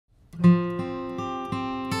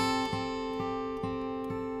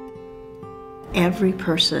Every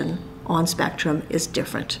person on spectrum is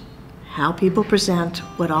different. How people present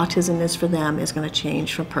what autism is for them is going to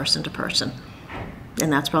change from person to person.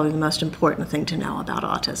 And that's probably the most important thing to know about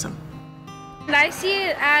autism. And I see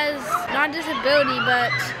it as not a disability,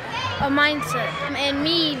 but a mindset. And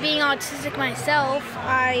me being autistic myself,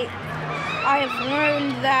 I have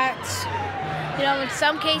learned that, in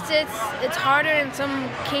some cases it's harder, in some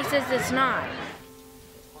cases it's not.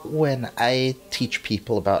 When I teach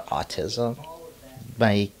people about autism,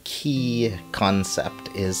 my key concept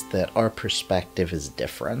is that our perspective is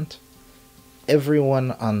different.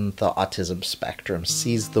 Everyone on the autism spectrum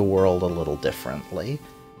sees the world a little differently.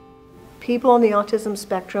 People on the autism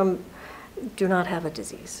spectrum do not have a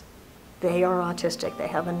disease. They are autistic. They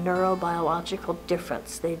have a neurobiological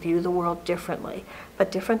difference. They view the world differently,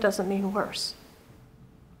 but different doesn't mean worse.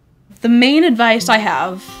 The main advice I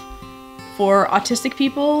have for autistic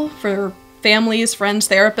people, for families, friends,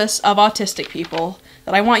 therapists of autistic people,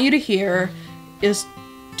 that I want you to hear is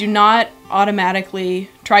do not automatically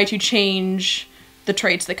try to change the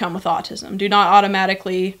traits that come with autism. Do not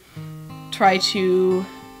automatically try to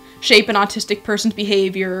shape an autistic person's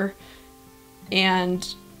behavior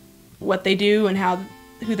and what they do and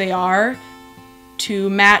who they are to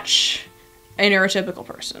match a neurotypical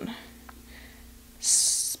person.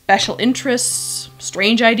 Special interests,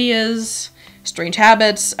 strange ideas, strange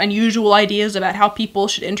habits, unusual ideas about how people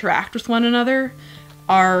should interact with one another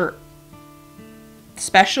are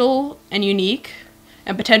special and unique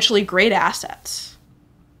and potentially great assets.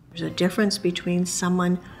 There's a difference between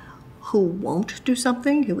someone who won't do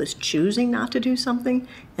something, who is choosing not to do something,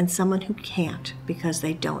 and someone who can't because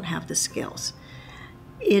they don't have the skills.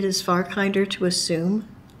 It is far kinder to assume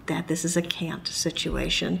that this is a can't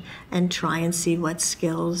situation and try and see what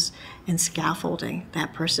skills and scaffolding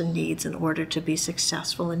that person needs in order to be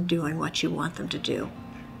successful in doing what you want them to do,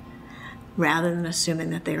 rather than assuming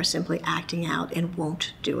that they are simply acting out and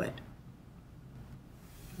won't do it.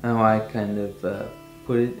 How I kind of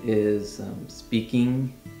put it is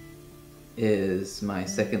speaking is my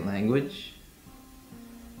second language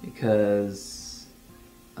because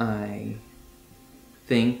I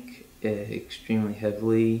think extremely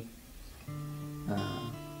heavily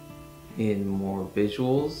in more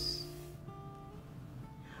visuals.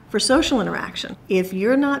 For social interaction, if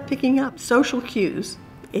you're not picking up social cues,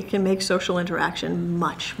 it can make social interaction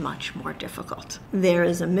much, much more difficult. There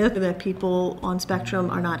is a myth that people on spectrum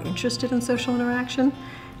are not interested in social interaction.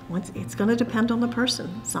 It's going to depend on the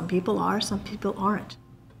person. Some people are, some people aren't.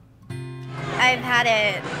 I've had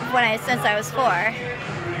it since I was 4,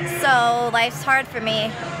 so life's hard for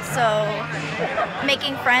me. So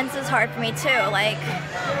making friends is hard for me too, like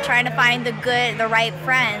trying to find the right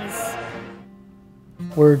friends.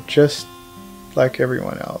 We're just like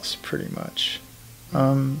everyone else, pretty much.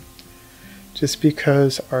 Just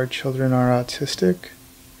because our children are autistic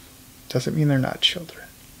doesn't mean they're not children.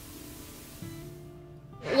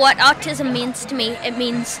 What autism means to me, it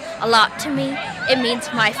means a lot to me. It means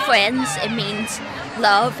my friends, it means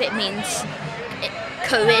love, it means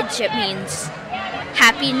courage, it means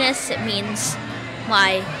happiness, it means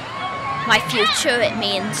my future, it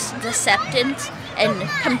means acceptance and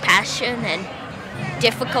compassion and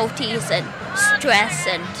difficulties and stress,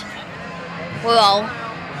 and we're all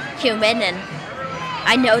human, and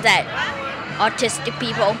I know that autistic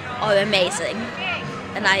people are amazing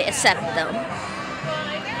and I accept them.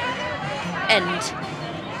 And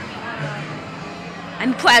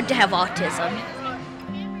I'm proud to have autism.